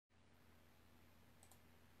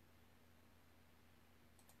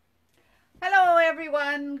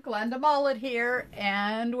everyone, Glenda Mullet here,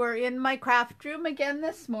 and we're in my craft room again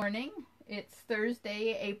this morning. It's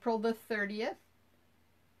Thursday, April the 30th,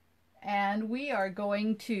 and we are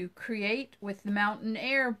going to create with the Mountain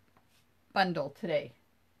Air bundle today.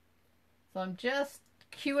 So I'm just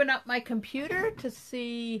queuing up my computer to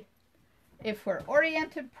see if we're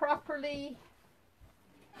oriented properly.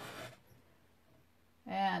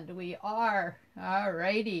 And we are.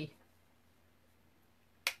 Alrighty.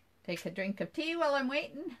 Take a drink of tea while I'm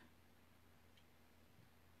waiting.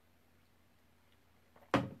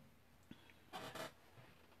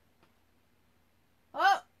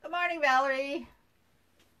 Oh, good morning, Valerie.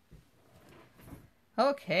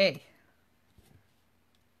 Okay.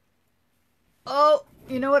 Oh,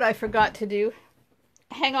 you know what I forgot to do?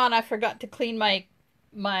 Hang on, I forgot to clean my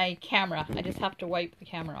camera. I just have to wipe the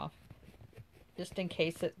camera off, just in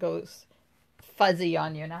case it goes fuzzy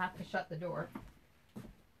on you, and I have to shut the door.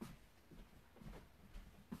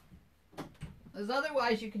 Because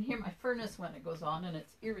otherwise you can hear my furnace when it goes on and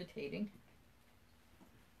it's irritating.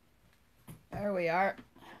 There we are.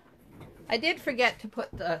 I did forget to put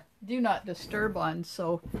the do not disturb on,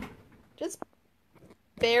 so just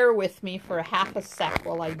bear with me for a half a sec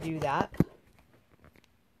while I do that.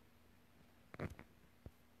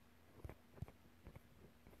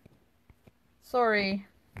 Sorry,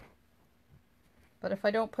 but if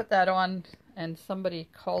I don't put that on and somebody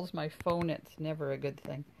calls my phone, it's never a good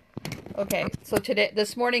thing. Okay, so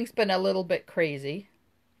this morning's been a little bit crazy.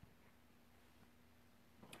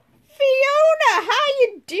 Fiona, how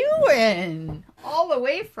you doing? All the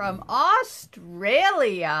way from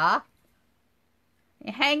Australia.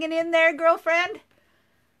 You hanging in there, girlfriend?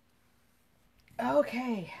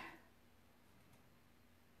 Okay.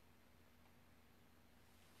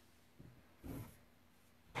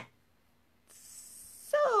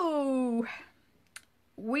 So,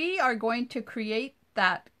 we are going to create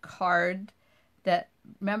that card that,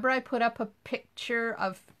 remember I put up a picture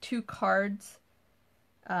of two cards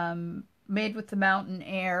made with the Mountain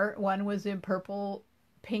Air. One was in purple,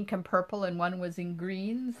 pink and purple, and one was in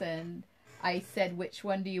greens, and I said, which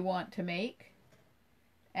one do you want to make?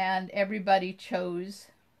 And everybody chose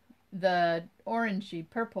the orangey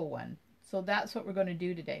purple one. So that's what we're going to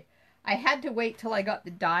do today. I had to wait till I got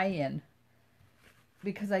the die in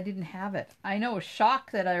because I didn't have it. I know, shock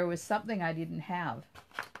that there was something I didn't have.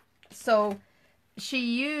 So she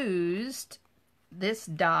used this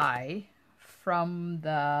die from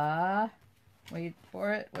the, wait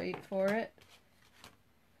for it,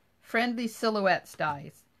 Friendly Silhouettes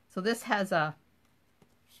dies. So this has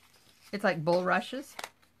it's like bulrushes,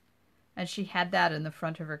 and she had that in the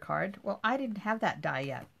front of her card. Well, I didn't have that die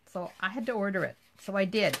yet, so I had to order it. So I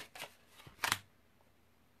did.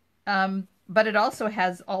 But it also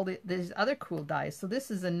has all these other cool dies. So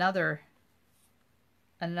this is another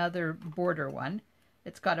border one.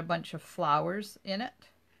 It's got a bunch of flowers in it.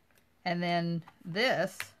 And then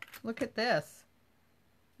this, look at this.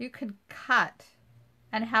 You could cut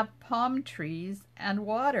and have palm trees and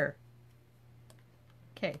water.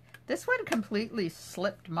 Okay, this one completely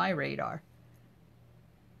slipped my radar.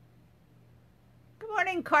 Good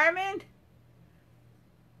morning, Carmen.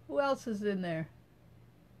 Who else is in there?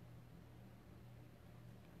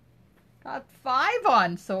 Got 5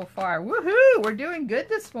 on so far. Woohoo! We're doing good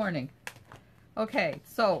this morning. Okay,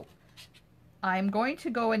 so I'm going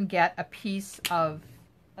to go and get a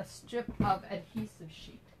strip of adhesive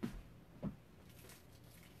sheet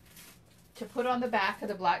to put on the back of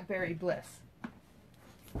the Blackberry Bliss.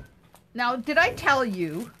 Now, did I tell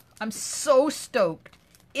you, I'm so stoked.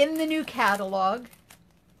 In the new catalog,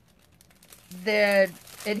 the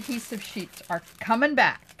adhesive sheets are coming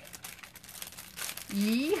back.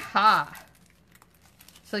 Yeehaw!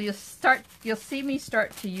 So you'll see me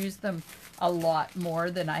start to use them a lot more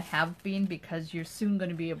than I have been, because you're soon going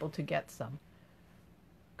to be able to get some.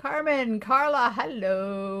 Carmen, Carla,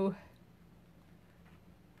 hello.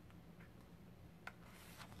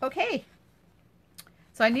 Okay.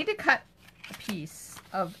 So I need to cut a piece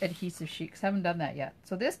of adhesive sheet because I haven't done that yet.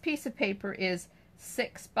 So this piece of paper is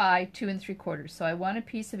 6 by 2 3/4. So I want a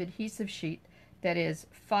piece of adhesive sheet that is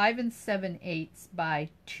 5 7/8 by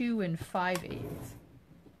 2 5/8.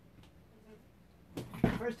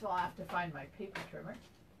 First of all, I have to find my paper trimmer.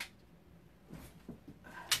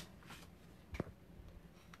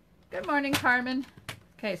 Good morning, Carmen.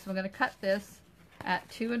 Okay, so I'm going to cut this at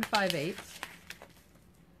 2 5/8.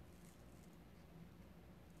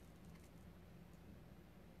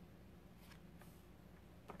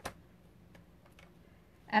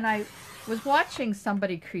 And I was watching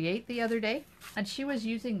somebody create the other day, and she was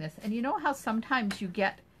using this. And you know how sometimes you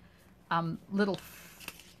get little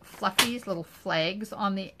fluffies, little flags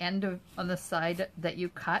on the end of, on the side that you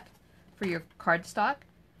cut for your cardstock.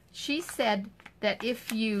 She said that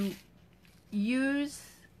if you use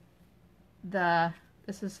the,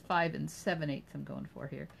 this is 5 7/8 I'm going for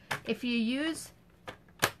here. If you use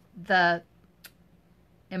the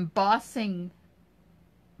embossing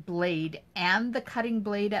blade and the cutting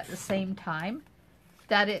blade at the same time,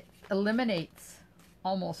 that it eliminates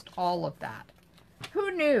almost all of that.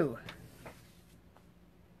 Who knew?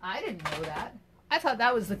 I didn't know that. I thought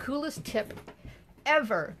that was the coolest tip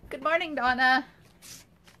ever. Good morning, Donna.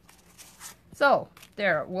 So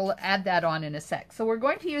there, we'll add that on in a sec. So we're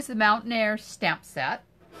going to use the Mountain Air stamp set.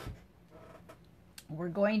 We're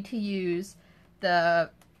going to use the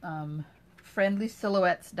Friendly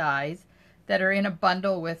Silhouettes dies that are in a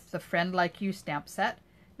bundle with the Friend Like You stamp set.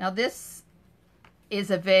 Now this is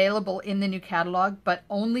available in the new catalog, but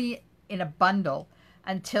only in a bundle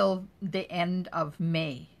until the end of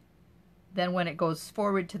May. Then when it goes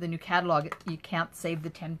forward to the new catalog, you can't save the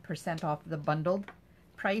 10% off the bundled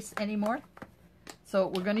price anymore. So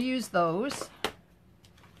we're going to use those.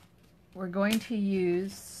 We're going to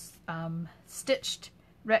use stitched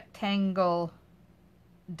rectangle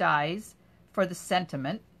dies for the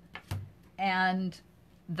sentiment and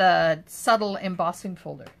the subtle embossing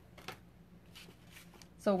folder.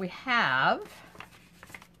 So we have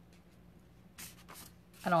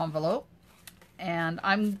an envelope, and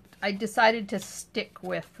I decided to stick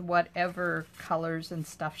with whatever colors and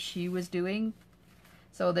stuff she was doing.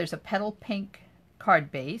 So there's a petal pink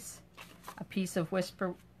card base, a piece of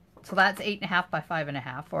Whisper, so that's 8.5 by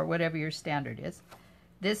 5.5, or whatever your standard is.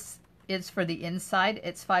 This is for the inside.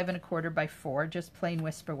 It's 5 1/4 by 4, just plain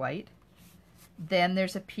Whisper white. Then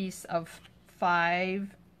there's a piece of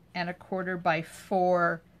 5 1/4 by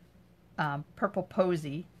 4 purple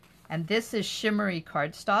posy, and this is shimmery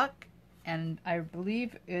cardstock, and I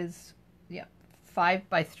believe is 5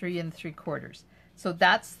 by 3 3/4. So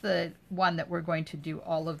that's the one that we're going to do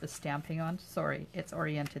all of the stamping on. Sorry, it's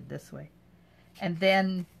oriented this way. And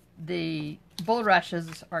then the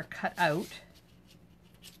bulrushes are cut out,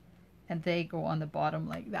 and they go on the bottom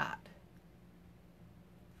like that.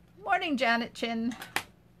 Morning, Janet Chin.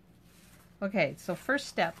 Okay, so first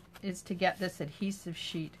step is to get this adhesive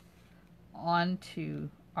sheet onto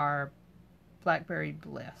our Blackberry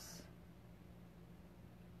Bliss.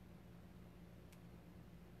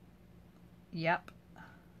 Yep.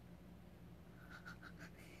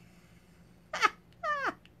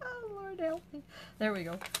 Oh, Lord help me. There we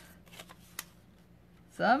go.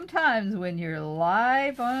 Sometimes when you're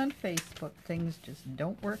live on Facebook, things just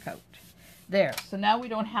don't work out. There. So now we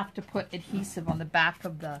don't have to put adhesive on the back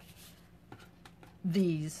of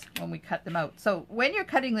these when we cut them out. So when you're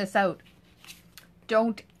cutting this out,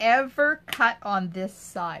 don't ever cut on this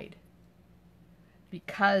side,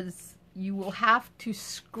 because you will have to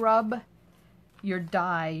scrub your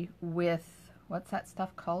die with, what's that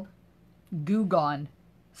stuff called? Goo Gone.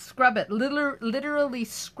 Scrub it, literally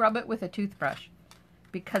scrub it with a toothbrush,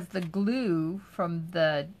 because the glue from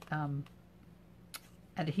the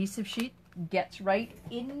adhesive sheet gets right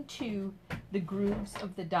into the grooves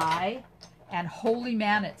of the die, and holy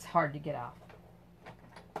man, it's hard to get off.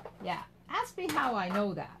 Yeah, ask me how I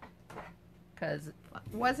know that, because it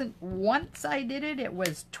wasn't once I did it, it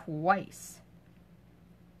was twice.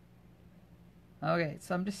 Okay,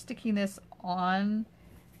 so I'm just sticking this on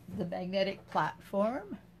the magnetic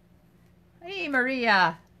platform. Hey,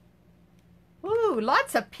 Maria. Ooh,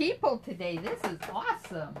 lots of people today. This is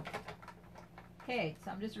awesome. Okay, so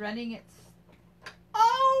I'm just running it.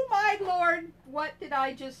 Oh, my Lord. What did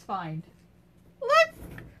I just find? Look,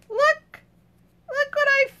 look, look what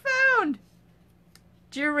I found.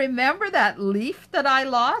 Do you remember that leaf that I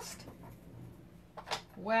lost?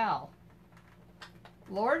 Well,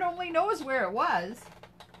 Lord only knows where it was,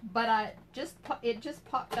 but it just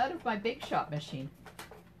popped out of my Big Shot machine.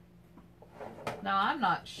 Now I'm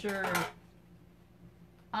not sure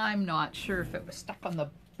if it was stuck on the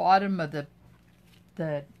bottom of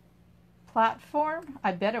the platform.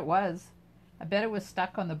 I bet it was. I bet it was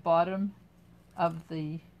stuck on the bottom of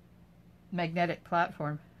the magnetic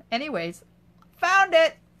platform. Anyways, found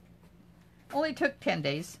it. Only took 10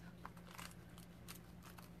 days.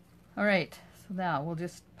 All right. Now we'll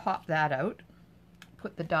just pop that out,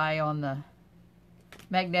 put the die on the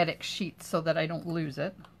magnetic sheet so that I don't lose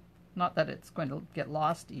it. Not that it's going to get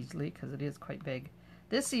lost easily, because it is quite big.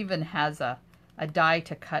 This even has a die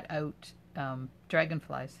to cut out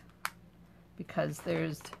dragonflies, because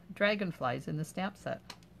there's dragonflies in the stamp set.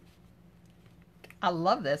 I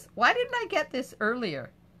love this. Why didn't I get this earlier?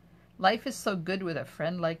 Life is so good with a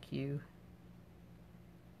friend like you.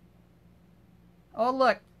 Oh,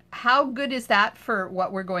 look. how good is that for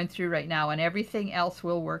what we're going through right now? And everything else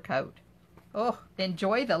will work out. Oh,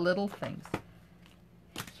 enjoy the little things.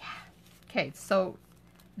 Yeah. Okay, so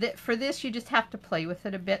for this, you just have to play with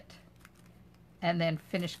it a bit and then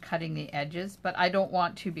finish cutting the edges. But I don't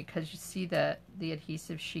want to because you see the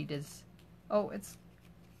adhesive sheet is, oh, it's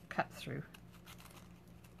cut through.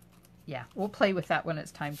 Yeah, we'll play with that when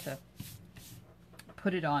it's time to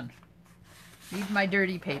put it on. Need my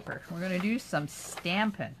dirty paper. We're going to do some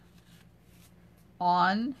stamping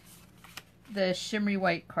on the shimmery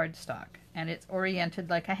white cardstock. And it's oriented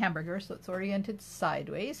like a hamburger, so it's oriented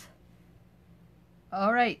sideways.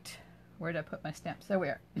 All right, where did I put my stamps? There we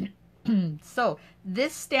are. So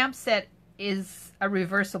this stamp set is a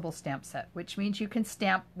reversible stamp set, which means you can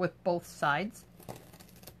stamp with both sides.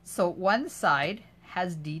 So one side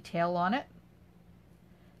has detail on it.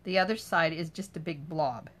 The other side is just a big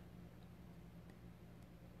blob.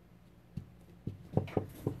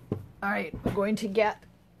 All right, I'm going to get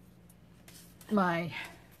my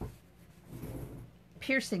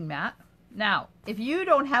piercing mat. Now, if you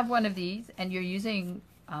don't have one of these and you're using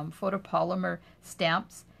photopolymer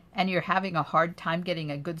stamps and you're having a hard time getting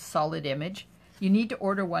a good solid image, you need to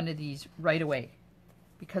order one of these right away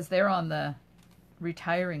because they're on the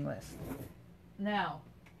retiring list. Now,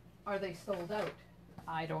 are they sold out?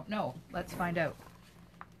 I don't know. Let's find out.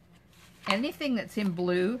 Anything that's in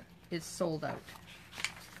blue is sold out.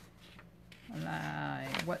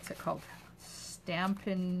 What's it called?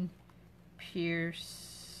 Stampin'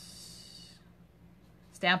 Pierce.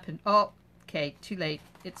 Stampin'. Oh, okay, too late.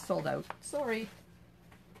 It's sold out. Sorry.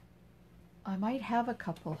 I might have a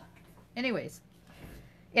couple. Anyways,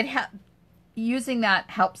 using that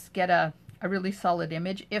helps get a really solid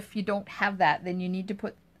image. If you don't have that, then you need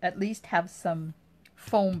to at least have some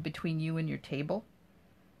foam between you and your table.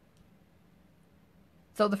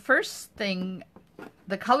 So the first thing,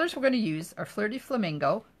 the colors we're going to use are Flirty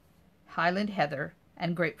Flamingo, Highland Heather,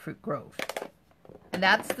 and Grapefruit Grove. And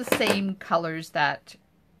that's the same colors that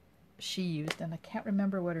she used, and I can't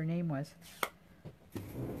remember what her name was.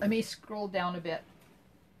 Let me scroll down a bit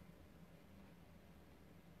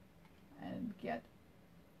and get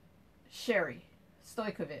Cheri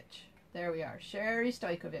Stojkovich. There we are. Cheri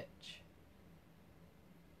Stojkovich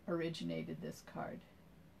originated this card.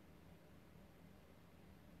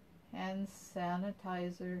 Hand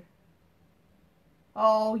sanitizer.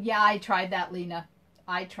 Oh, yeah, I tried that, Lena.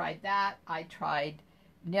 I tried that. I tried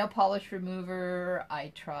nail polish remover.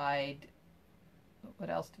 I tried... What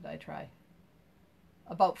else did I try?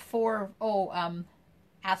 About 4... Oh,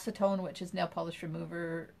 acetone, which is nail polish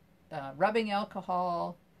remover. Rubbing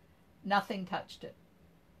alcohol. Nothing touched it.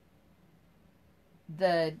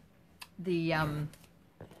 The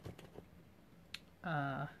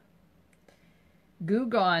Goo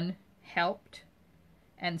Gone helped,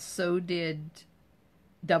 and so did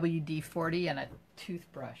WD-40 and a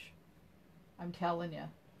toothbrush. I'm telling you,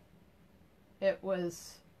 it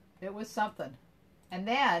was something. And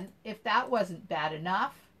then, if that wasn't bad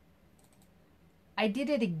enough, I did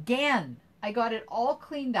it again. I got it all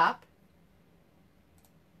cleaned up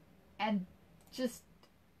and just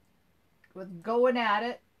was going at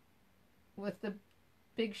it with the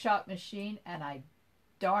Big Shot machine, and I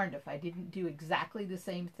darned if I didn't do exactly the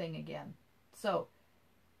same thing again. So,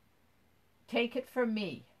 take it from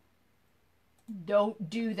me. Don't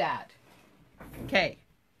do that. Okay.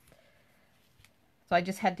 So I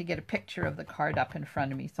just had to get a picture of the card up in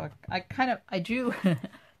front of me. So I drew,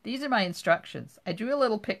 these are my instructions. I drew a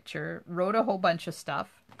little picture, wrote a whole bunch of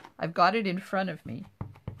stuff. I've got it in front of me.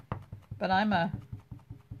 But I'm a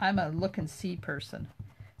look and see person.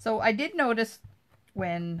 So I did notice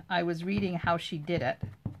when I was reading how she did it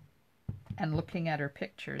and looking at her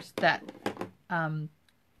pictures that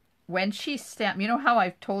when she stamped, you know how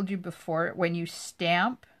I've told you before, when you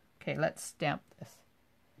stamp, okay, let's stamp this.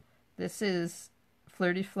 This is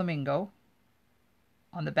Flirty Flamingo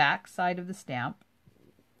on the back side of the stamp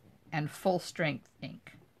and full strength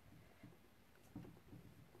ink.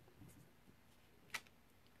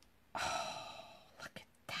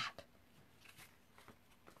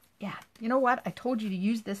 Yeah, you know what? I told you to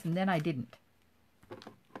use this and then I didn't.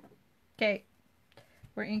 Okay,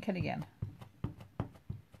 we're inking again.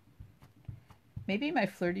 Maybe my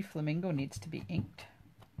Flirty Flamingo needs to be inked.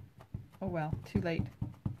 Oh well, too late.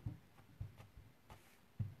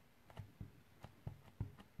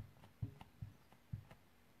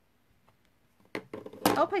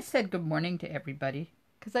 I hope I said good morning to everybody,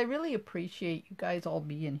 because I really appreciate you guys all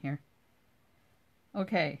being here.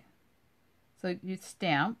 Okay, so you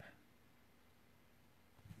stamp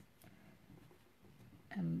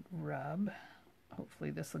and rub.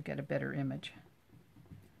 Hopefully this will get a better image.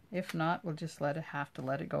 If not, we'll just have to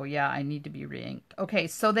let it go. Yeah, I need to be re-inked. Okay,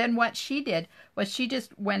 so then what she did was she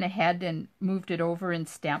just went ahead and moved it over and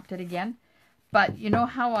stamped it again. But you know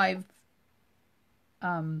how I've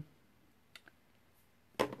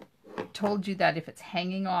told you that if it's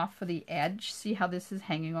hanging off of the edge, see how this is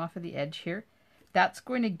hanging off of the edge here? That's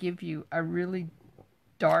going to give you a really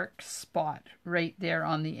dark spot right there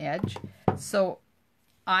on the edge. So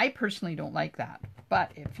I personally don't like that.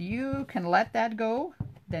 But if you can let that go,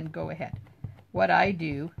 then go ahead. What I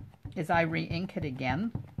do is I re-ink it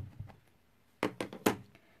again,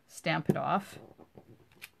 stamp it off,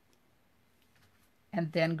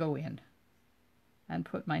 and then go in and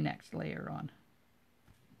put my next layer on.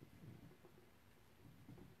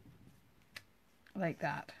 Like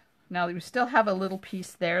that. Now we still have a little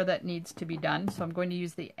piece there that needs to be done, so I'm going to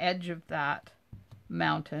use the edge of that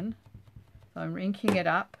mountain. So I'm inking it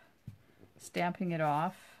up, stamping it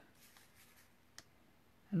off,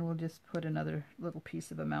 and we'll just put another little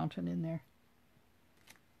piece of a mountain in there.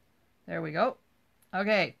 There we go.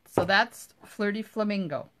 Okay, so that's Flirty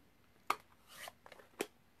Flamingo.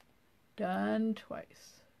 Done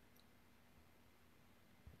twice.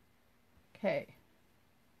 Okay.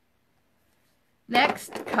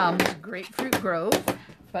 Next comes Grapefruit Grove,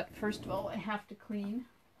 but first of all I have to clean.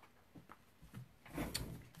 I'm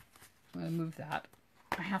going to move that.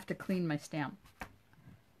 I have to clean my stamp.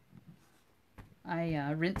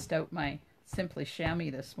 I rinsed out my Simply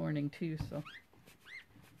Chamois this morning too, so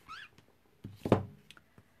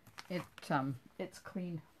it's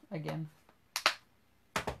clean again.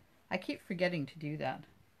 I keep forgetting to do that.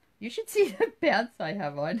 You should see the pants I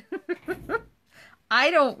have on. I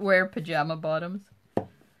don't wear pajama bottoms,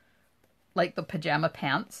 like the pajama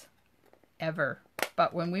pants, ever.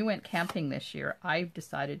 But when we went camping this year, I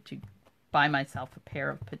decided to buy myself a pair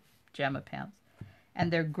of pajama pants. And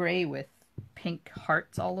they're gray with pink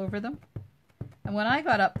hearts all over them. And when I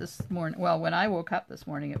got up this morning, well, when I woke up this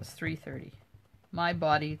morning, it was 3:30. My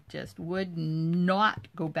body just would not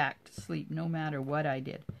go back to sleep no matter what I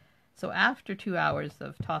did. So after 2 hours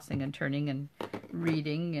of tossing and turning and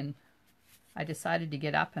reading, and I decided to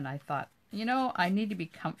get up, and I thought, you know, I need to be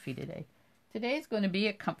comfy today. Today's going to be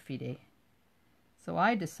a comfy day. So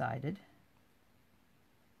I decided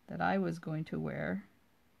that I was going to wear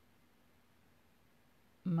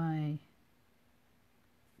my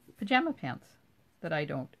pajama pants that I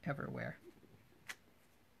don't ever wear.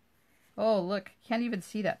 Oh, look, can't even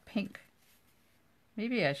see that pink.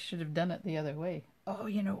 Maybe I should have done it the other way. Oh,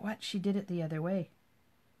 you know what? She did it the other way.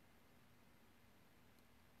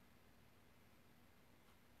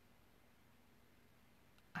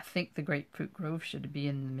 I think the Grapefruit Grove should be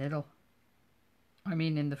in the middle. I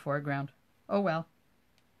mean, in the foreground. Oh, well.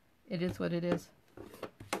 It is what it is.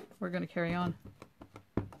 We're going to carry on.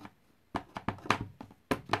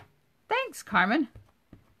 Thanks, Carmen.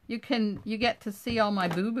 You get to see all my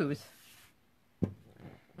boo-boos.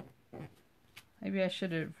 Maybe I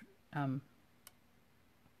should have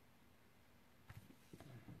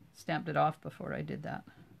stamped it off before I did that.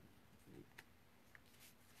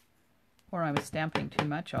 Or I was stamping too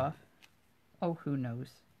much off. Oh, who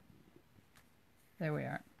knows? There we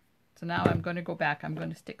are. So now I'm going to go back. I'm going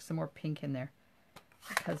to stick some more pink in there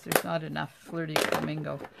because there's not enough Flirty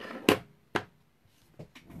Flamingo.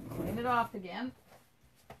 Clean it off again.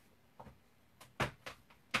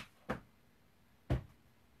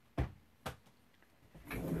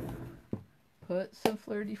 Put some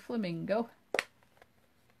Flirty Flamingo.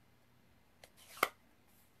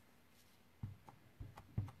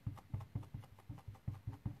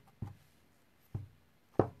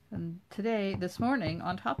 And today, this morning,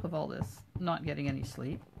 on top of all this, not getting any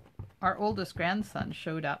sleep, our oldest grandson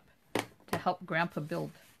showed up to help Grandpa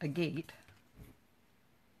build a gate.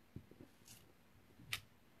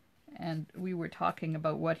 And we were talking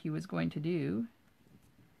about what he was going to do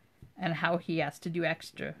and how he has to do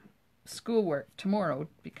extra schoolwork tomorrow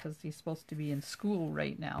because he's supposed to be in school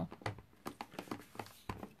right now,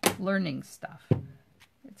 learning stuff.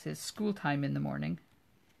 It's his school time in the morning.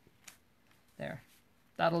 There,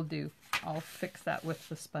 that'll do. I'll fix that with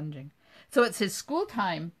the sponging. So it's his school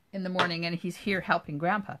time in the morning and he's here helping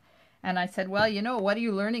Grandpa. And I said, well, you know, what are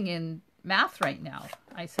you learning in math right now?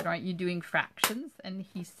 I said, aren't you doing fractions? And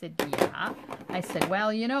he said, yeah. I said,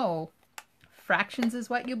 well, you know, fractions is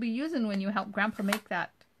what you'll be using when you help Grandpa make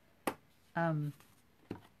that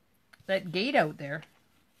that gate out there.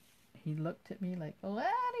 He looked at me like, what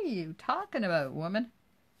are you talking about, woman?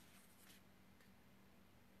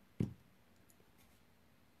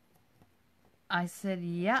 I said,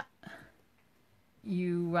 yeah.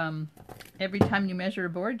 You, every time you measure a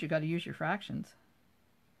board, you got to use your fractions.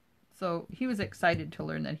 So he was excited to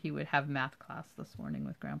learn that he would have math class this morning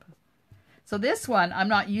with Grandpa. So this one, I'm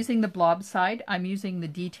not using the blob side, I'm using the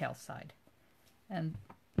detail side. And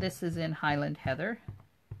this is in Highland Heather.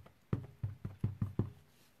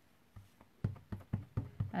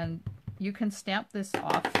 And you can stamp this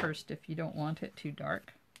off first if you don't want it too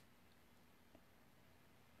dark.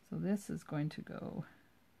 So this is going to go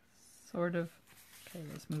sort of, okay,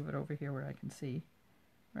 let's move it over here where I can see,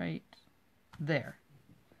 right there.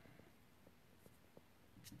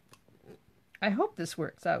 I hope this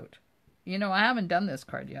works out. You know, I haven't done this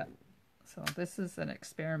card yet, so this is an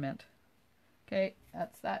experiment. Okay,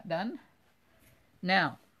 that's that done.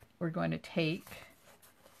 Now, we're going to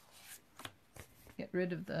get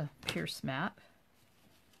rid of the pierce mat,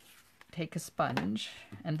 take a sponge,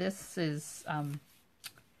 and this is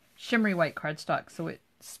shimmery white cardstock, so it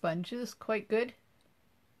sponges quite good.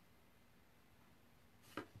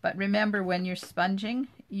 But remember, when you're sponging,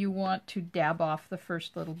 you want to dab off the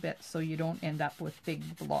first little bit so you don't end up with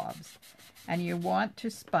big blobs. And you want to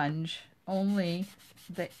sponge only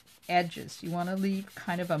the edges. You want to leave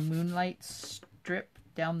kind of a moonlight strip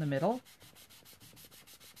down the middle.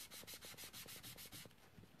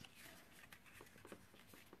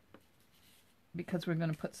 Because we're going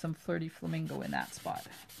to put some Flirty Flamingo in that spot.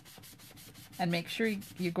 And make sure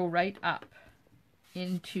you go right up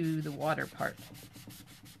into the water part.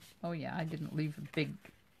 Oh yeah, I didn't leave a big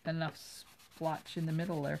enough splotch in the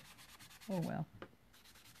middle there. Oh well.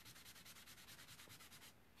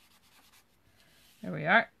 There we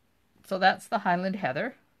are. So that's the Highland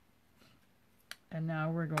Heather. And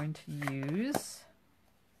now we're going to use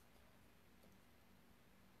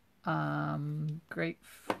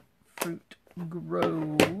Grapefruit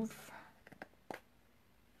Grove.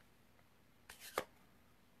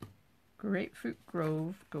 Grapefruit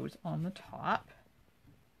Grove goes on the top.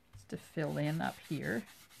 To fill in up here.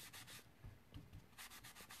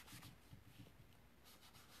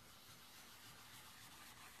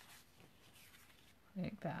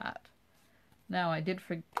 Like that. Now I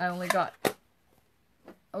only got,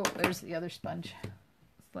 oh, there's the other sponge. So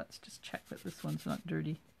let's just check that this one's not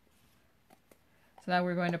dirty. So now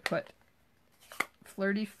we're going to put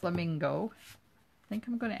Flirty Flamingo. I think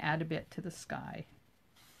I'm going to add a bit to the sky,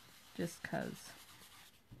 just because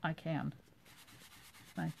I can.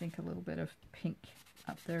 I think a little bit of pink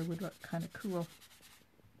up there would look kind of cool.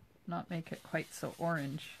 Not make it quite so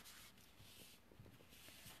orange.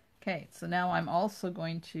 Okay, so now I'm also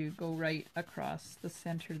going to go right across the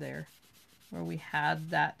center there where we had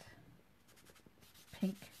that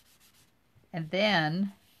pink. And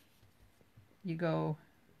then you go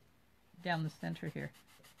down the center here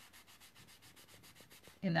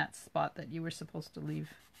in that spot that you were supposed to leave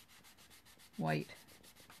white,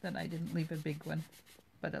 that I didn't leave a big one.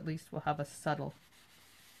 But at least we'll have a subtle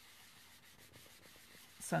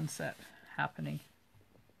sunset happening.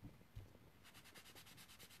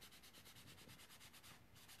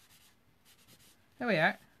 There we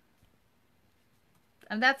are.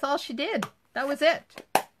 And that's all she did. That was it.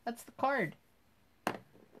 That's the card.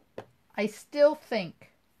 I still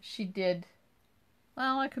think she did,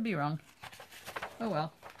 well, I could be wrong. Oh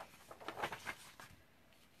well.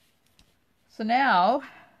 So now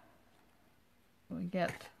we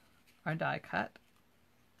get our die cut,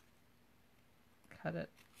 cut it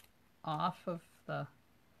off of the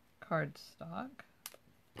cardstock,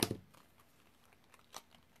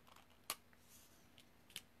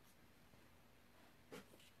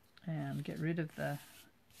 and get rid of the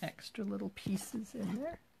extra little pieces in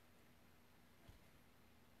there.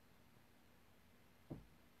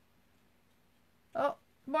 Oh,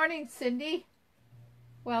 good morning, Cindy.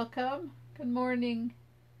 Welcome. Good morning,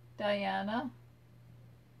 Diana.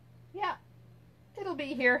 Yeah, it'll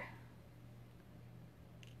be here.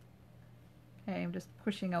 Okay, I'm just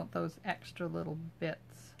pushing out those extra little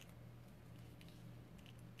bits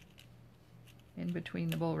in between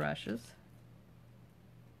the bulrushes.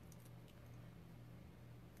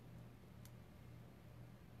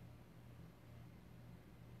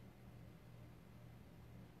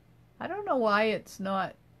 I don't know why it's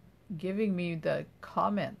not giving me the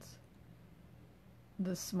comments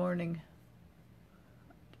this morning.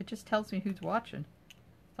 It just tells me who's watching.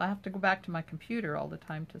 So I have to go back to my computer all the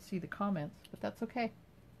time to see the comments, but that's okay.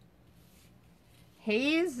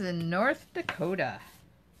 Hayes in North Dakota.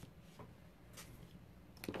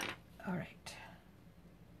 All right.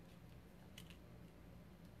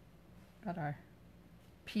 Got our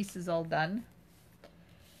pieces all done.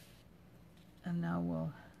 And now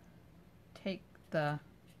we'll take the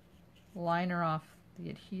liner off the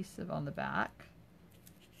adhesive on the back.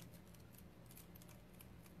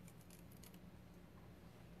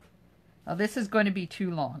 Now this is going to be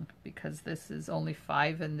too long because this is only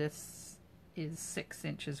 5 and this is 6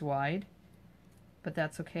 inches wide. But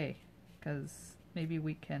that's okay, because maybe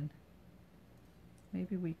we can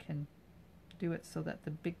do it so that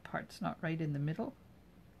the big part's not right in the middle.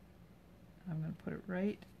 I'm going to put it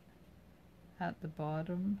right at the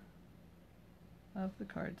bottom of the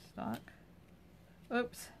cardstock.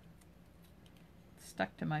 Oops, it's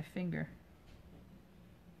stuck to my finger.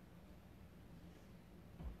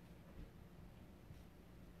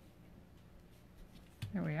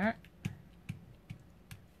 There we are.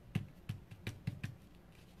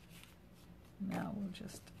 Now we'll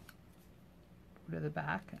just go to the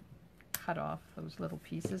back and cut off those little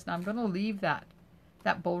pieces. Now I'm going to leave that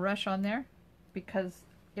bulrush on there because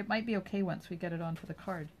it might be okay once we get it onto the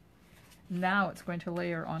card. Now it's going to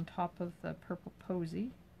layer on top of the purple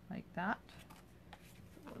posy like that.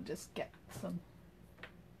 We'll just get some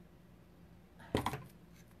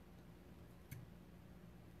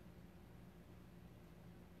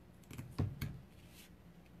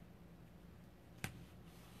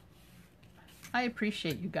I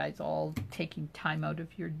appreciate you guys all taking time out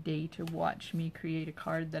of your day to watch me create a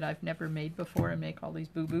card that I've never made before and make all these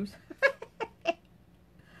boo-boos.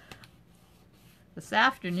 This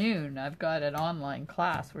afternoon I've got an online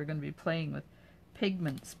class. We're going to be playing with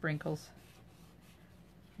pigment sprinkles.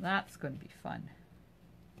 That's going to be fun.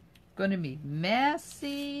 It's going to be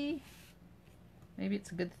messy. Maybe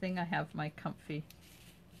it's a good thing I have my comfy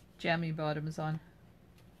jammy bottoms on.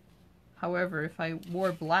 However, if I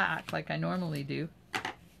wore black like I normally do,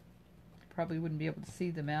 probably wouldn't be able to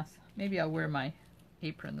see the mess. Maybe I'll wear my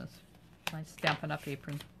apron, my Stampin' Up!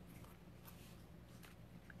 Apron.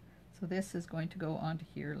 So this is going to go onto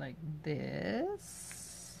here like this.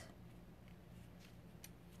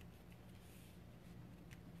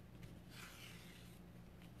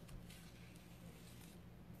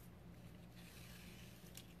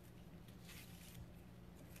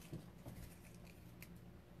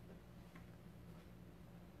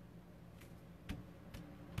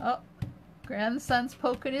 Oh, grandson's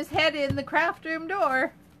poking his head in the craft room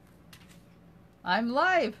door. I'm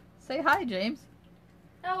live. Say hi, James.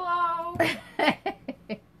 Hello.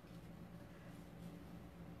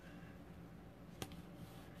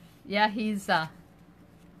 Yeah, he's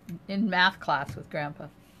in math class with Grandpa.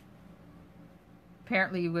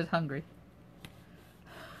 Apparently he was hungry.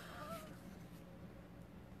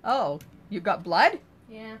 Oh, you got blood?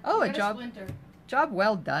 Yeah. Oh, a job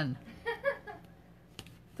well done.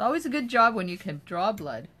 It's always a good job when you can draw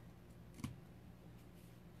blood.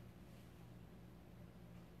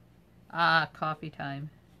 Ah, coffee time.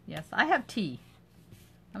 Yes, I have tea.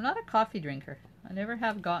 I'm not a coffee drinker. I never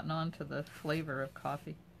have gotten on to the flavor of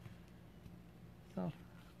coffee. So,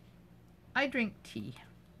 I drink tea.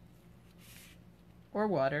 Or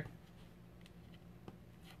water.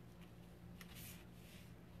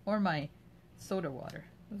 Or my soda water.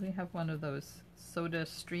 We have one of those soda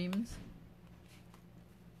streams.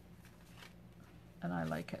 And I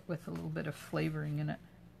like it with a little bit of flavoring in it.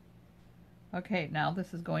 Okay, now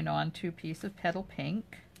this is going on to a piece of petal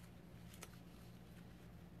pink.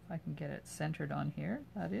 If I can get it centered on here,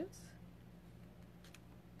 that is.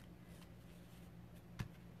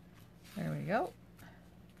 There we go.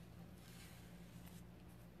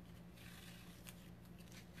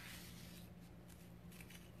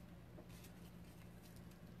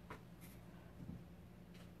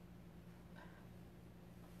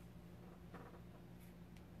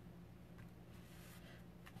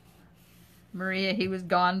 Maria, he was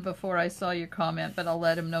gone before I saw your comment, but I'll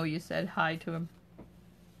let him know you said hi to him.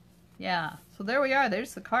 Yeah, so there we are.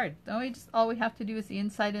 There's the card. Now all we have to do is the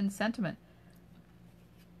inside and sentiment.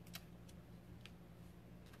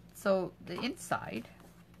 So the inside,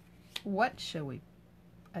 what shall we...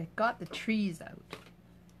 I got the trees out.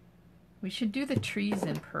 We should do the trees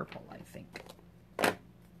in purple, I think.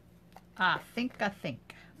 I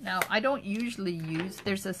think. Now, I don't usually use...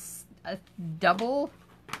 There's a double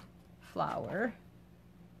flower,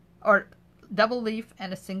 or double leaf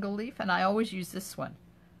and a single leaf, and I always use this one.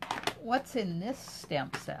 What's in this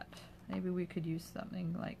stamp set? Maybe we could use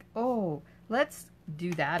something like... Oh, let's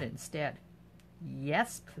do that instead.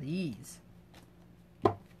 Yes, please.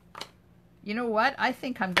 You know what? I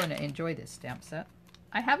think I'm going to enjoy this stamp set.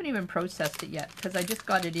 I haven't even processed it yet because I just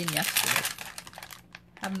got it in yesterday.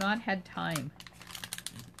 Have not had time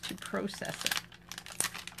to process it.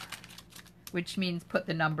 Which means put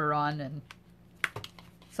the number on. And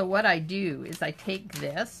so what I do is I take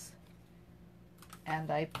this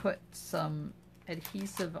and I put some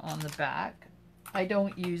adhesive on the back. I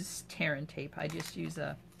don't use tear and tape. I just use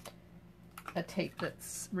a tape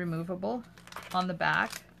that's removable on the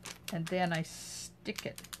back. and then I stick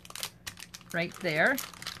it right there.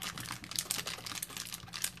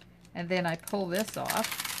 And then I pull this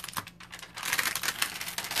off.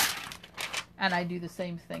 And I do the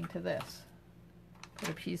same thing to this. Put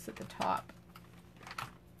a piece at the top.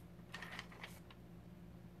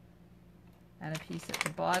 And a piece at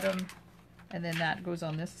the bottom. And then that goes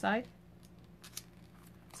on this side.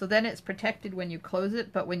 So then it's protected when you close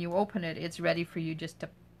it, but when you open it, it's ready for you just to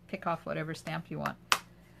pick off whatever stamp you want.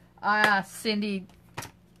 Cindy,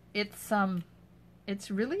 it's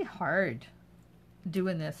really hard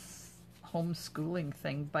doing this homeschooling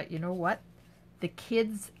thing, but you know what? The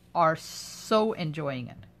kids are so enjoying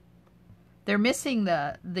it. They're missing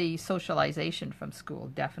the socialization from school,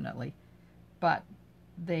 definitely, but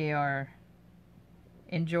they are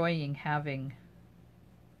enjoying having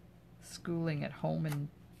schooling at home and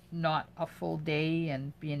not a full day,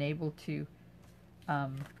 and being able to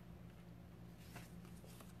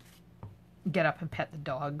get up and pet the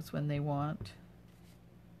dogs when they want.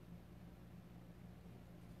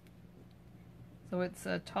 So it's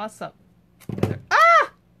a toss-up.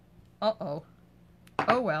 Ah! Uh-oh.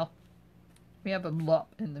 Oh well. We have a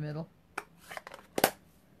lump in the middle.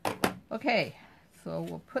 Okay, so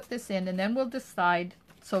we'll put this in and then we'll decide.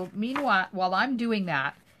 So meanwhile, while I'm doing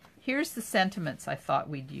that, here's the sentiments I thought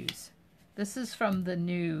we'd use. This is from the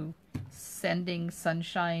new Sending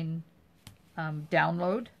Sunshine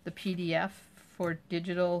download, the PDF for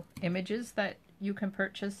digital images that you can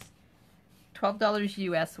purchase. $12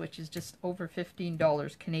 US, which is just over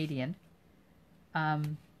 $15 Canadian.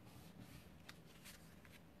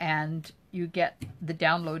 And you get the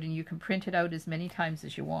download and you can print it out as many times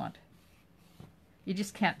as you want. You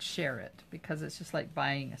just can't share it because it's just like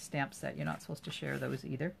buying a stamp set. You're not supposed to share those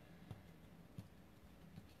either.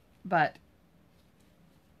 But,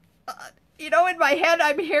 you know, in my head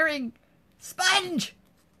I'm hearing, sponge!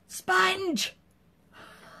 Sponge!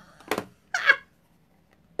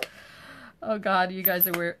 Oh God, you guys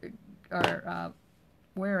are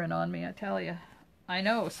wearing on me, I tell you. I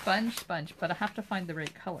know, sponge, but I have to find the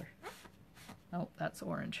right color. Oh, that's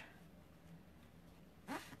orange.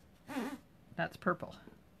 That's purple.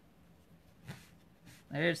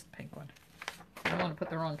 There's the pink one. I don't want to put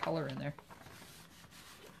the wrong color in there.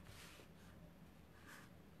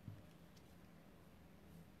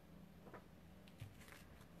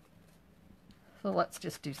 So let's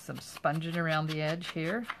just do some sponging around the edge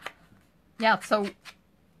here. Yeah, so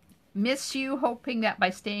miss you, hoping that by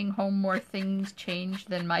staying home more things change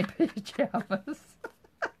than my pajamas.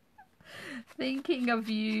 Thinking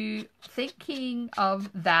of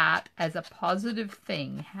that as a positive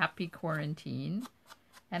thing, happy quarantine,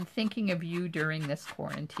 and thinking of you during this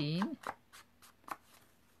quarantine.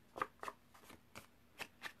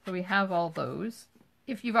 So we have all those.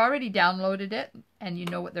 If you've already downloaded it and you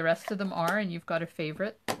know what the rest of them are and you've got a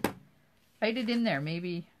favorite, write it in there.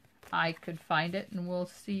 Maybe I could find it and we'll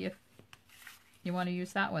see if you want to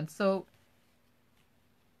use that one. So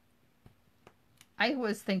I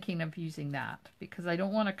was thinking of using that because I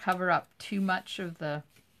don't want to cover up too much of the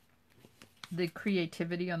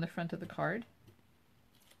creativity on the front of the card.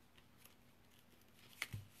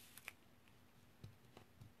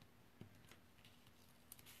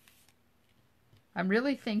 I'm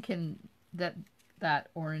really thinking that that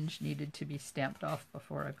orange needed to be stamped off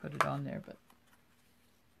before I put it on there, but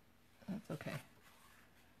that's okay.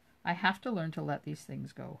 I have to learn to let these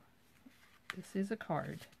things go. This is a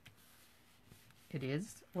card. It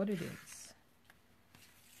is what it is.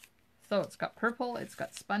 So it's got purple, it's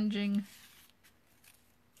got sponging.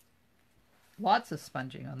 Lots of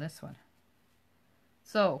sponging on this one.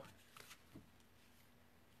 So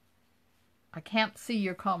I can't see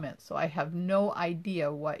your comments, so I have no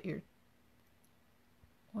idea what you're...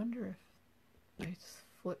 Wonder if I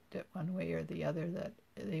flipped it one way or the other that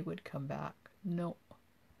they would come back. No.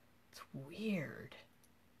 It's weird.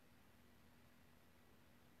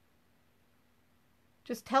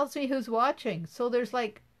 Just tells me who's watching. So there's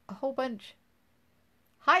like a whole bunch.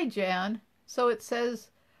 Hi, Jan. So it says,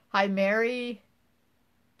 hi, Mary,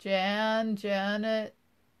 Jan, Janet,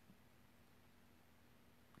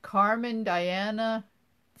 Carmen, Diana.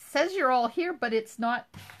 It says you're all here, but it's not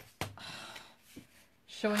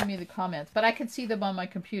showing me the comments. But I can see them on my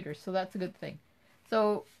computer, so that's a good thing.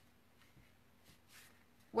 So,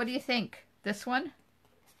 what do you think? This one?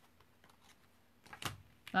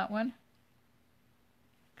 That one?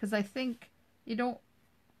 Because I think you don't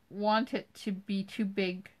want it to be too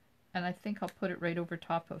big, and I think I'll put it right over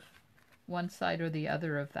top of one side or the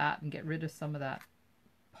other of that and get rid of some of that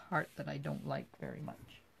part that I don't like very much.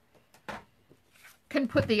 Can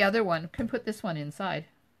put the other one, can put this one inside.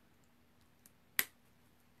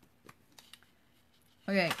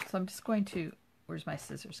 Okay, so I'm just going to, where's my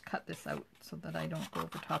scissors? Cut this out so that I don't go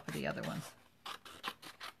over top of the other ones.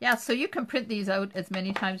 Yeah, so you can print these out as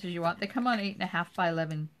many times as you want. They come on 8.5 by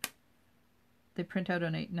 11. They print out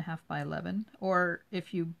on 8.5 by 11. Or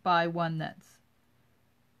if you buy one that's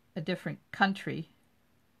a different country.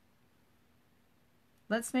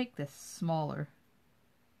 Let's make this smaller.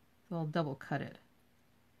 So I'll double cut it.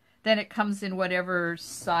 Then it comes in whatever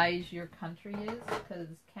size your country is, because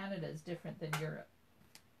Canada is different than Europe.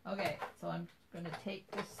 Okay, so I'm going to take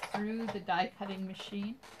this through the die cutting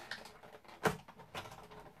machine.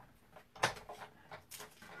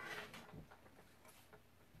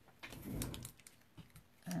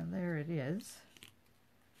 And there it is.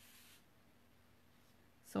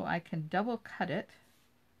 So I can double cut it,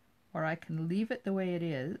 or I can leave it the way it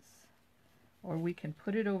is, or we can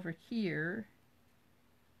put it over here.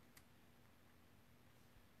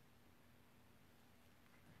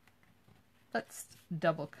 Let's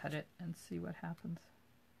double cut it and see what happens.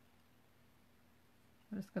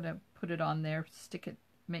 I'm just going to put it on there, stick it,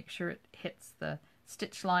 make sure it hits the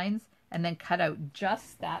stitch lines, and then cut out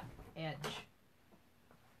just that edge.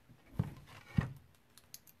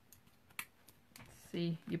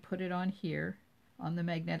 See, you put it on here, on the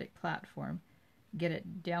magnetic platform, get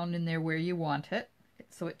it down in there where you want it,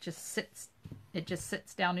 so it just sits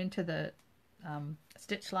down into the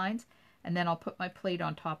stitch lines. And then I'll put my plate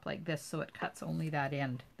on top like this so it cuts only that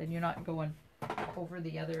end. Then you're not going over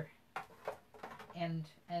the other end,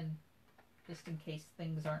 and just in case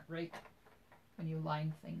things aren't right when you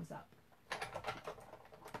line things up.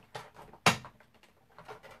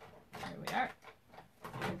 There we are.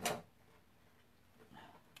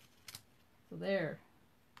 So there.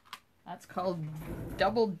 That's called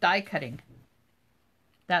double die cutting.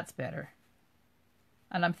 That's better.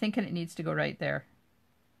 And I'm thinking it needs to go right there.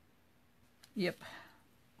 Yep,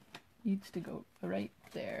 needs to go right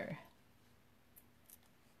there.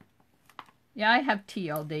 Yeah, I have tea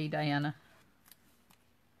all day, Diana.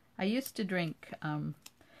 I used to drink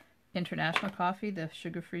international coffee, the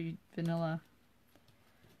sugar-free vanilla.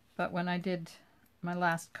 But when I did my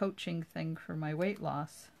last coaching thing for my weight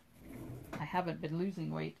loss, I haven't been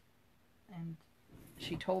losing weight. And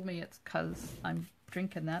she told me it's because I'm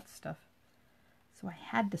drinking that stuff. So I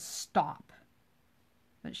had to stop.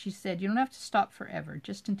 But she said, you don't have to stop forever,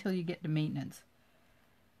 just until you get to maintenance.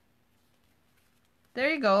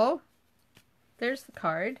 There you go. There's the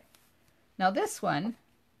card. Now this one,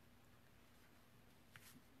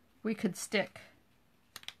 we could stick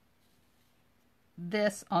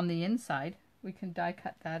this on the inside. We can die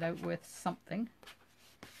cut that out with something.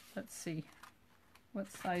 Let's see.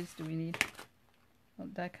 What size do we need? I'll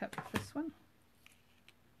die cut with this one.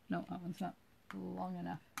 No, that one's not long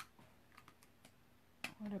enough.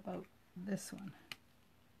 What about this one?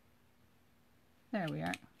 There we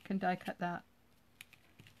are. Can die cut that.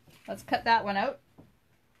 Let's cut that one out.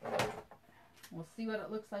 We'll see what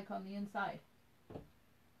it looks like on the inside.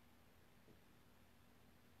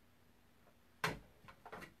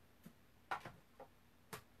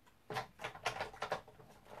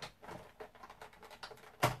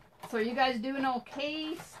 So are you guys doing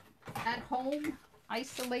okay at home?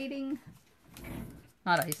 Isolating?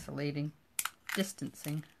 Not isolating.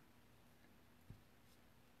 Distancing.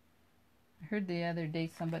 I heard the other day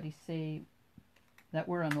somebody say that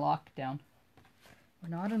we're in lockdown. We're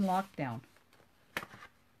not in lockdown.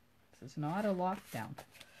 This is not a lockdown.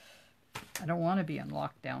 I don't want to be in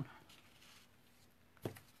lockdown.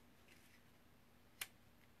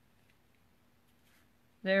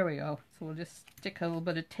 There we go. So we'll just stick a little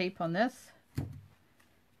bit of tape on this,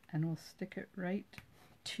 and we'll stick it right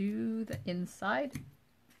to the inside.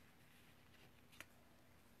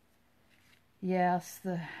 Yes,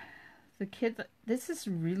 the kids, this is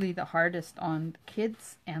really the hardest on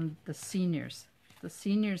kids and the seniors. The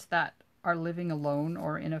seniors that are living alone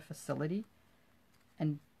or in a facility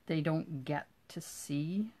and they don't get to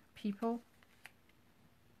see people.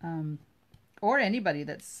 Or anybody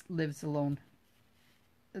that lives alone.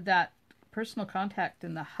 That personal contact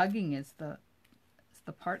and the hugging is the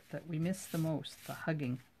part that we miss the most, the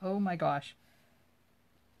hugging. Oh my gosh.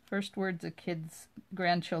 First words a kids,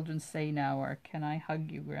 grandchildren say now are, "Can I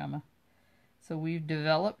hug you, Grandma?" So we've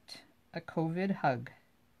developed a COVID hug.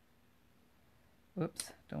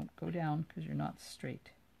 Whoops, don't go down because you're not straight.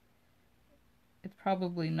 It's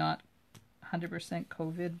probably not 100%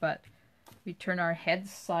 COVID, but we turn our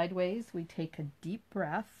heads sideways, we take a deep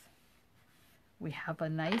breath, we have a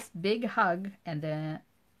nice big hug, and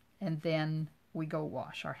then we go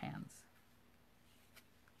wash our hands.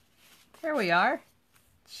 There we are.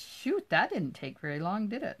 Shoot, that didn't take very long,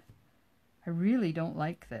 did it? I really don't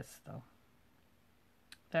like this, though.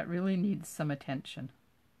 That really needs some attention.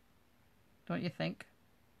 Don't you think?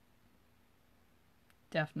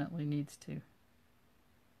 Definitely needs to.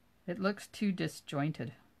 It looks too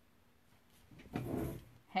disjointed.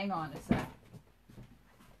 Hang on a sec.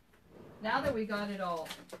 Now that we got it all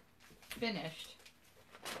finished,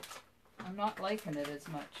 I'm not liking it as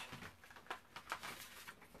much.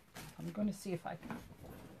 I'm going to see if I can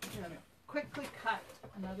quickly cut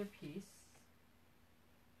another piece.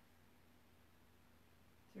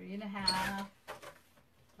 3.5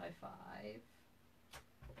 by 5.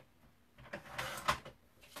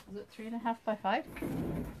 Is it 3.5 by 5?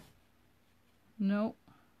 No.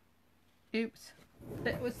 Oops.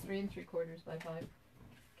 It was 3 3/4 by 5.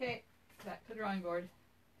 Okay, back to the drawing board.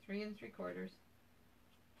 3 3/4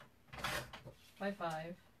 by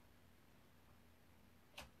 5.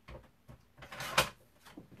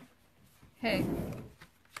 Okay,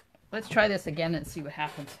 let's try this again and see what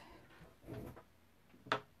happens.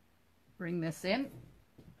 Bring this in.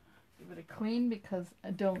 Give it a clean because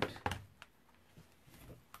I don't.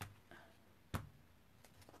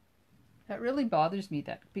 That really bothers me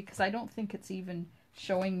because I don't think it's even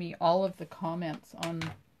showing me all of the comments on.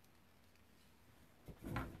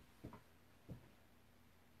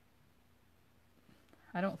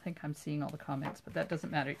 I don't think I'm seeing all the comments, but that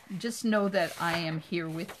doesn't matter. Just know that I am here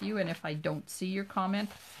with you, and if I don't see your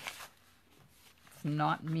comment, it's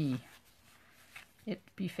not me. It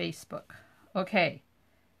be Facebook. Okay,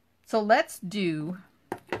 so let's do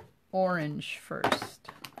orange first.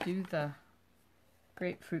 Do the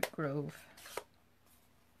Grapefruit Grove.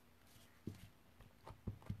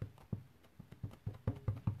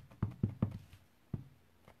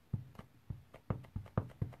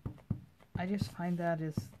 I just find that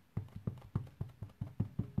is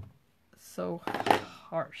so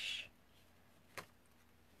harsh.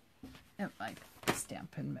 And my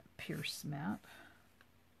Stampin' Pierce mat.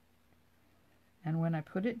 And when I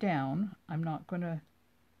put it down, I'm not gonna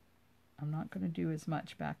do as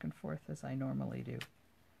much back and forth as I normally do.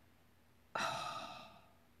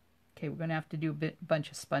 Okay, we're gonna have to do a bunch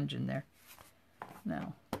of sponge in there.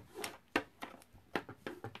 Now,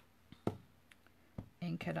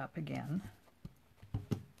 ink it up again.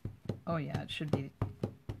 Oh yeah, it should be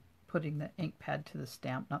putting the ink pad to the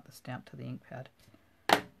stamp, not the stamp to the ink pad.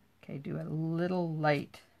 Okay, do a little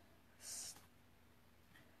light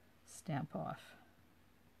stamp off.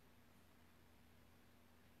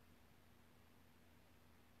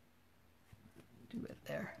 Do it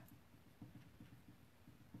there.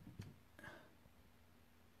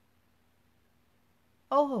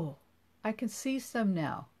 Oh, I can see some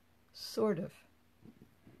now, sort of.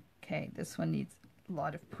 Okay, this one needs a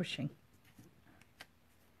lot of pushing.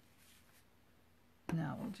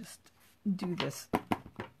 Now we'll just do this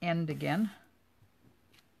end again,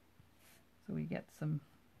 so we get some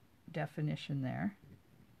definition there.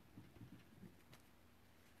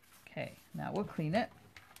 Okay, now we'll clean it.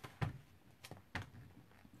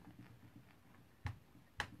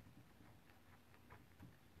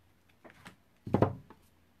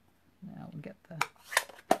 Now we'll get the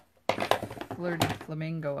Flirty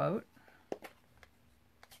Flamingo out.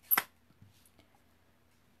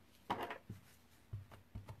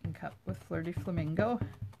 Ink up with Flirty Flamingo.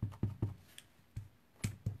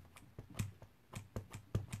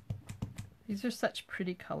 These are such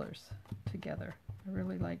pretty colors together. I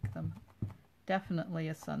really like them. Definitely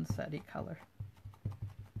a sunset-y color.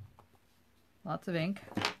 Lots of ink.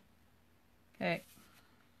 Okay.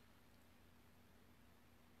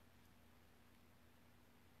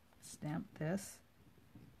 Stamp this.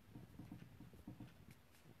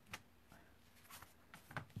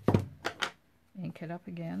 Ink it up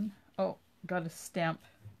again. Oh, got to stamp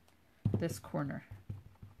this corner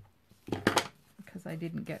because I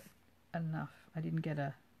didn't get enough. I didn't get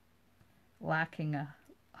lacking a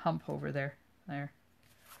hump over there. There.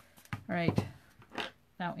 All right.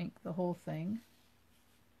 Now ink the whole thing.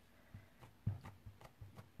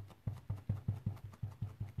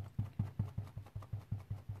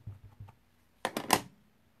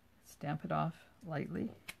 Stamp it off lightly.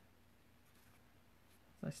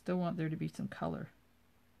 So I still want there to be some color.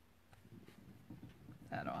 Put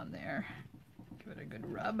that on there. Give it a good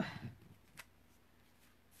rub.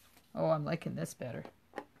 Oh, I'm liking this better.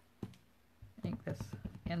 Ink this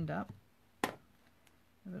end up.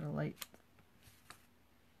 Give it a light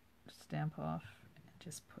stamp off and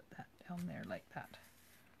just put that down there like that.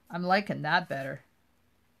 I'm liking that better.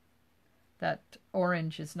 That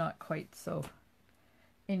orange is not quite so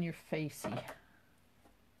in your facey.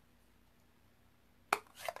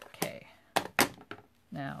 Okay,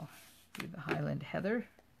 now do the Highland Heather.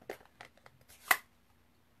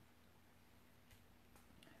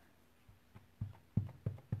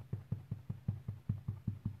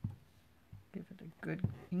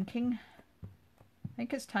 inking. I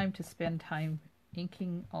think it's time to spend time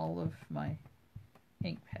inking all of my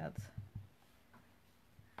ink pads.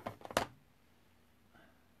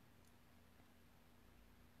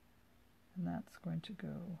 And that's going to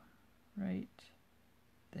go right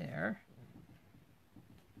there.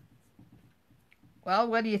 Well,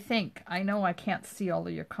 what do you think? I know I can't see all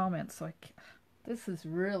of your comments, so this is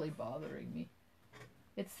really bothering me.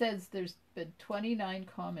 It says there's been 29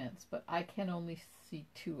 comments, but I can only see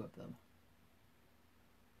 2 of them.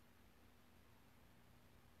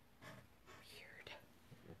 Weird.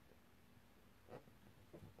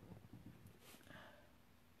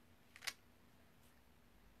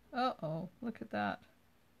 Uh-oh, look at that.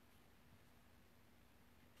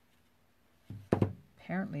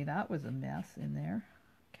 Apparently that was a mess in there.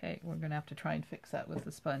 Okay, we're going to have to try and fix that with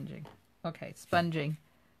the sponging. Okay, sponging.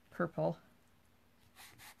 Purple.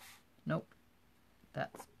 Nope.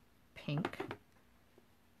 That's pink.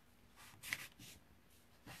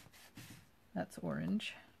 That's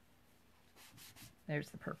orange. There's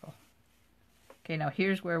the purple. Okay, now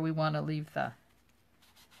here's where we want to leave the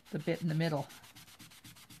bit in the middle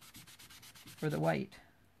for the white.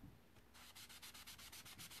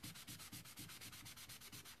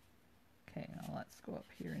 Okay, now let's go up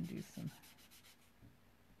here and do some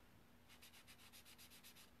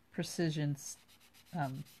precision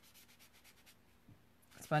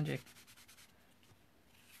sponging.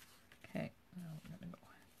 Okay, now we're going to go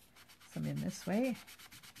some in this way.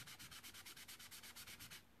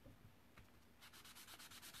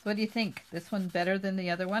 So what do you think? This one better than the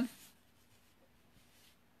other one?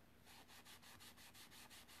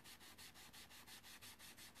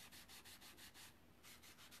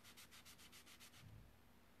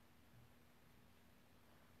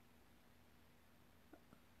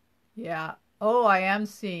 Yeah. Oh, I am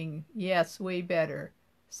seeing. Yes, way better.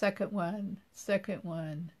 Second one. Second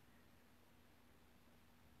one.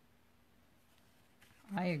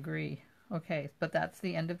 I agree. Okay, but that's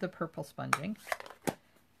the end of the purple sponging.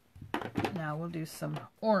 Now we'll do some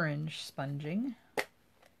orange sponging.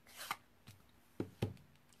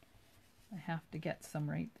 I have to get some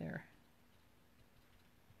right there.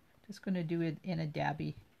 Just going to do it in a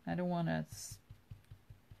dabby. I don't want to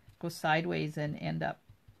go sideways and end up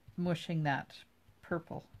mushing that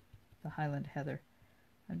purple, the Highland Heather.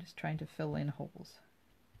 I'm just trying to fill in holes.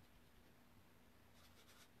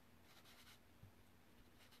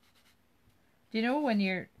 Do you know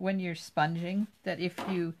when you're sponging that if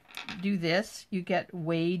you do this, you get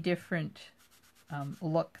way different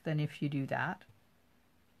look than if you do that?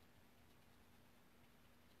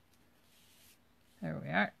 There we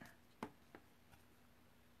are.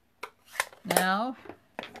 Now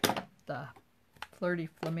the Flirty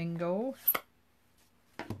Flamingo.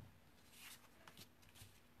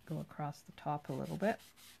 Go across the top a little bit,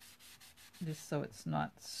 just so it's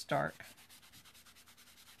not stark.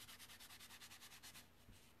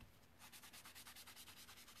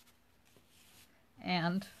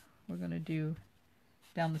 And we're going to do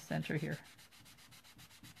down the center here,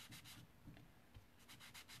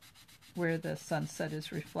 where the sunset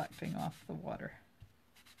is reflecting off the water.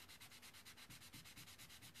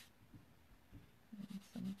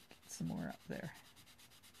 And some more up there.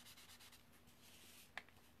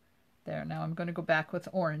 There, now I'm going to go back with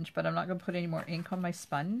orange, but I'm not going to put any more ink on my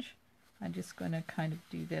sponge. I'm just going to kind of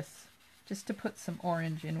do this, just to put some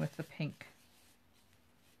orange in with the pink.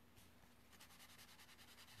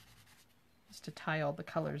 Just to tie all the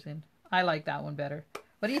colors in. I like that one better.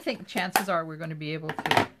 What do you think chances are we're going to be able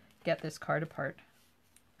to get this card apart?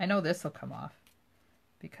 I know this will come off,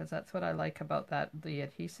 because that's what I like about the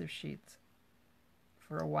adhesive sheets.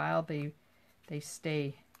 For a while they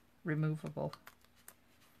stay removable.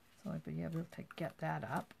 So I'll be able to get that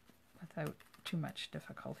up without too much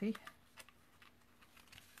difficulty.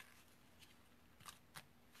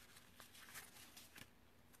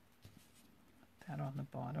 Put that on the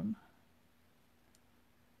bottom.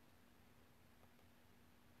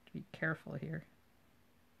 Be careful here,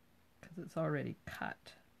 because it's already cut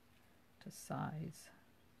to size.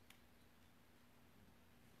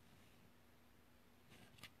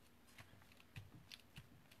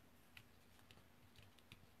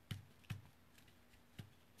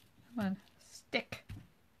 Come on, stick.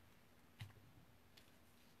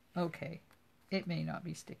 Okay, it may not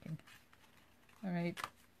be sticking. All right.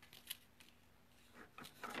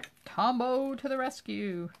 Tombow to the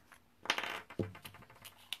rescue.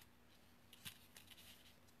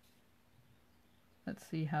 Let's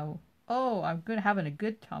see how... Oh, I'm having a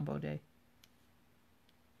good Tombow day.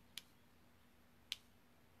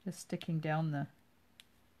 Just sticking down the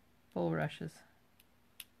bulrushes.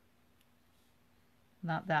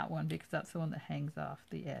 Not that one, because that's the one that hangs off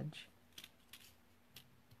the edge.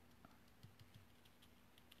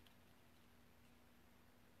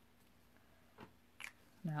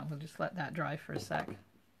 Now we'll just let that dry for a sec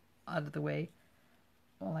out of the way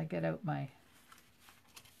while I get out my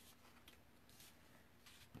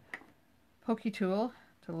pokey tool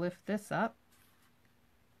to lift this up.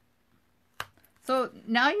 So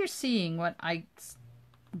now you're seeing what I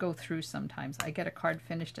go through sometimes. I get a card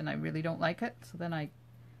finished and I really don't like it, so then I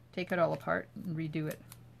take it all apart and redo it.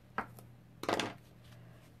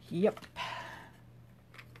 Yep.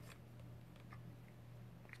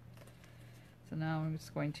 So now I'm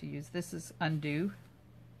just going to use, this is undo.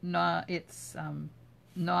 It's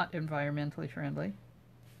not environmentally friendly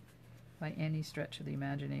by any stretch of the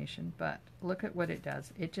imagination, but look at what it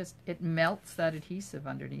does. It melts that adhesive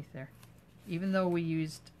underneath there. Even though we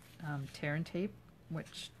used tear and tape,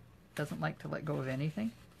 which doesn't like to let go of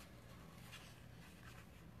anything.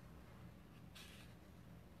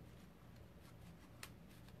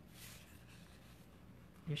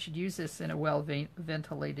 You should use this in a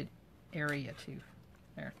well-ventilated area too.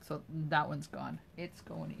 There, so that one's gone. It's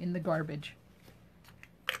going in the garbage.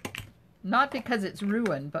 Not because it's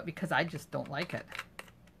ruined, but because I just don't like it.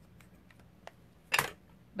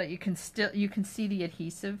 But you can see the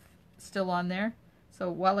adhesive still on there. So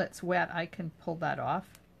while it's wet, I can pull that off.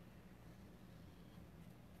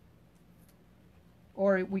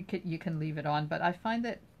 Or you can leave it on, but I find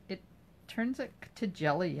that it turns it to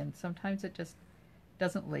jelly, and sometimes it just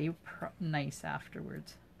doesn't lay nice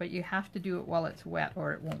afterwards. But you have to do it while it's wet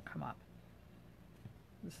or it won't come up.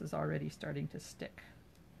 This is already starting to stick.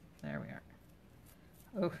 There we are.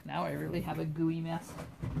 Oh, now I really have a gooey mess.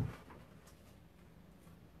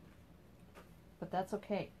 But that's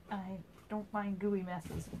okay. I don't mind gooey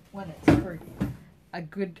messes when it's for a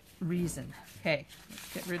good reason. Okay,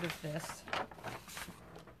 let's get rid of this.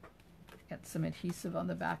 Get some adhesive on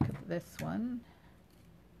the back of this one.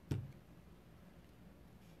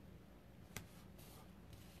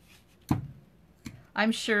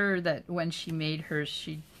 I'm sure that when she made hers,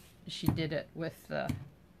 she did it with the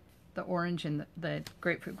orange and the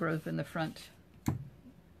grapefruit grove in the front,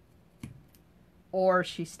 or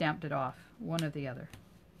she stamped it off, one or the other.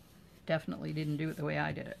 Definitely didn't do it the way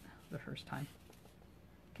I did it the first time.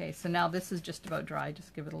 Okay, so now this is just about dry.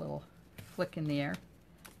 Just give it a little flick in the air,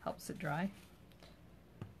 helps it dry.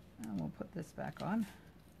 And we'll put this back on.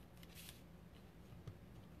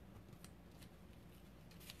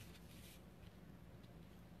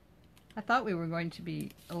 I thought we were going to be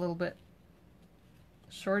a little bit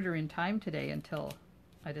shorter in time today until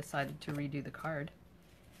I decided to redo the card.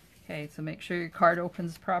 Okay, so make sure your card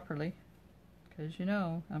opens properly, because you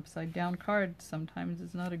know, upside down card sometimes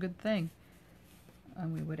is not a good thing.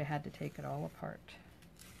 And we would have had to take it all apart.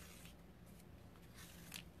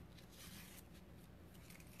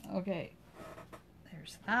 Okay,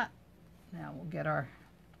 there's that. Now we'll get our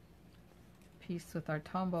piece with our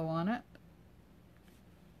tombow on it.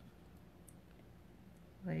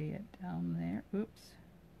 Lay it down there. Oops.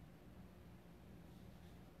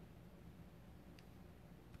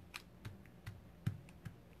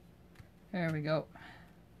 There we go.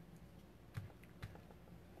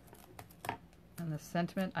 And the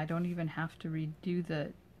sentiment, I don't even have to redo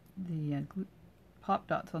the pop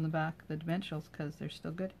dots on the back, the dimensionals, because they're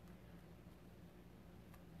still good.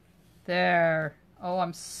 There. Oh,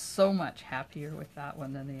 I'm so much happier with that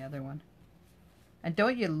one than the other one. And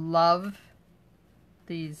don't you love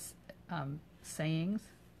these sayings?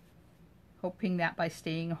 Hoping that by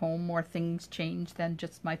staying home more things change than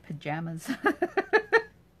just my pajamas.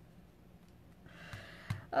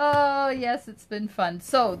 Oh yes, it's been fun.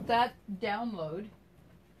 So that download,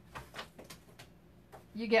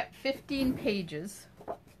 you get 15 pages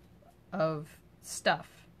of stuff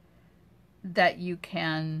that you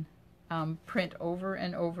can print over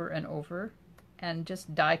and over and over and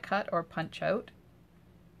just die cut or punch out.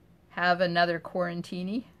 Have another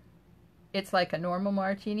quarantini. It's like a normal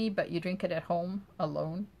martini, but you drink it at home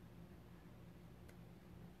alone.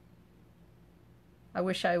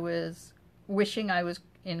 Wishing I was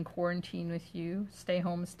in quarantine with you. Stay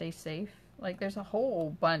home, stay safe. Like, there's a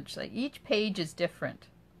whole bunch. Like, each page is different.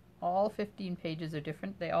 All 15 pages are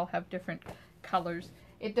different. They all have different colors.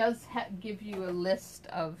 It does give you a list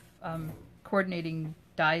of coordinating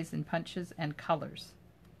dies and punches and colors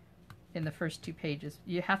in the first 2 pages.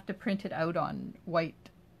 You have to print it out on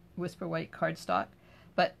Whisper White cardstock,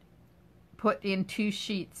 but put in 2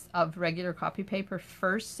 sheets of regular copy paper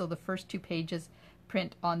first, so the first 2 pages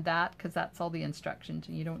print on that, because that's all the instructions,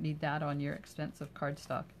 and you don't need that on your expensive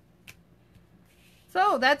cardstock.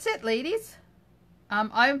 So that's it, ladies.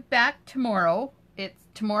 I'm back tomorrow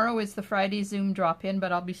tomorrow is the Friday Zoom drop-in,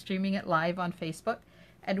 but I'll be streaming it live on Facebook.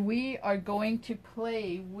 And we are going to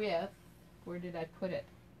play with, where did I put it?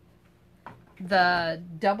 The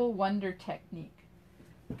double wonder technique.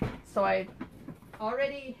 So I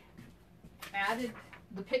already added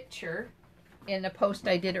the picture in a post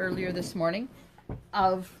I did earlier this morning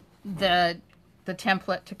of the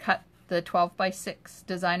template to cut the 12x6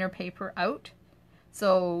 designer paper out.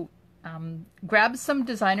 So grab some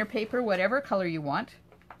designer paper, whatever color you want,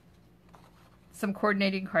 some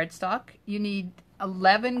coordinating cardstock. You need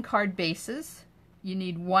 11 card bases. You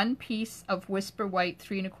need one piece of Whisper White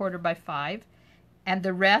 3 1/4 by 5, and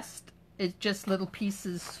the rest is just little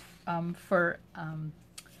pieces for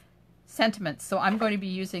sentiments. So I'm going to be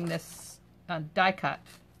using this die cut.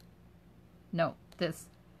 No, this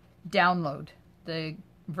download, the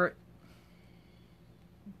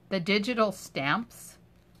digital stamps.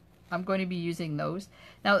 I'm going to be using those.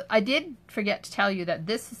 Now, I did forget to tell you that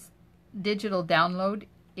this digital download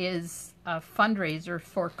is a fundraiser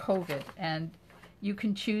for COVID, and you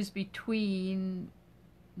can choose between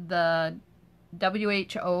the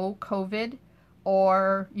WHO COVID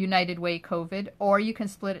or United Way COVID, or you can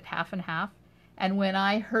split it half and half. And when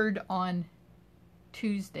I heard on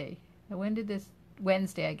Tuesday,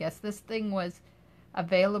 Wednesday, I guess, this thing was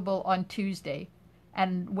available on Tuesday,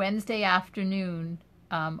 and Wednesday afternoon,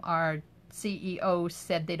 our CEO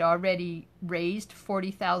said they'd already raised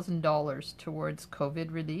 $40,000 towards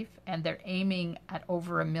COVID relief, and they're aiming at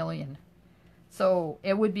over $1 million. So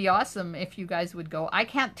it would be awesome if you guys would go. I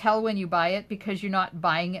can't tell when you buy it because you're not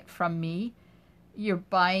buying it from me. You're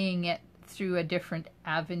buying it through a different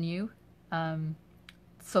avenue.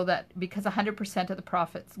 So that, because 100% of the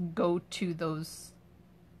profits go to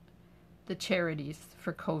the charities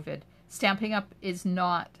for COVID. Stampin' Up! Is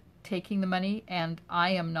not taking the money, and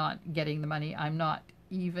I am not getting the money.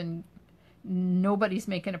 Nobody's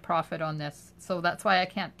making a profit on this. So that's why I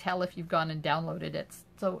can't tell if you've gone and downloaded it.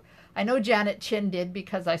 So I know Janet Chin did,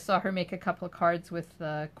 because I saw her make a couple of cards with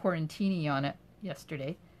Quarantini on it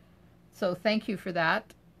yesterday. So thank you for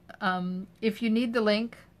that. If you need the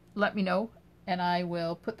link, let me know, and I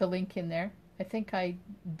will put the link in there. I think I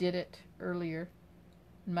did it earlier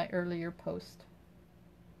in my earlier post.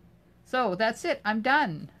 So that's it. I'm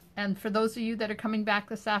done. And for those of you that are coming back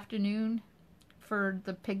this afternoon for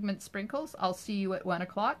the pigment sprinkles, I'll see you at 1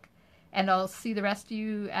 o'clock. And I'll see the rest of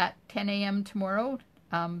you at 10 a.m. tomorrow.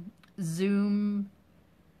 Zoom,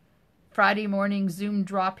 Friday morning Zoom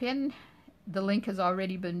drop-in. The link has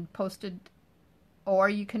already been posted. Or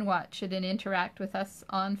you can watch it and interact with us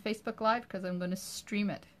on Facebook Live, because I'm going to stream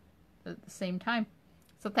it at the same time.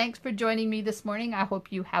 So thanks for joining me this morning. I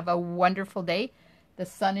hope you have a wonderful day. The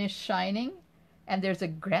sun is shining, and there's a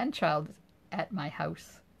grandchild at my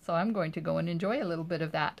house. So I'm going to go and enjoy a little bit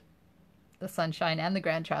of that, the sunshine and the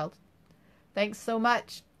grandchild. Thanks so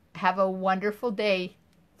much. Have a wonderful day.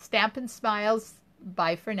 Stampin' Smiles.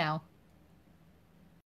 Bye for now.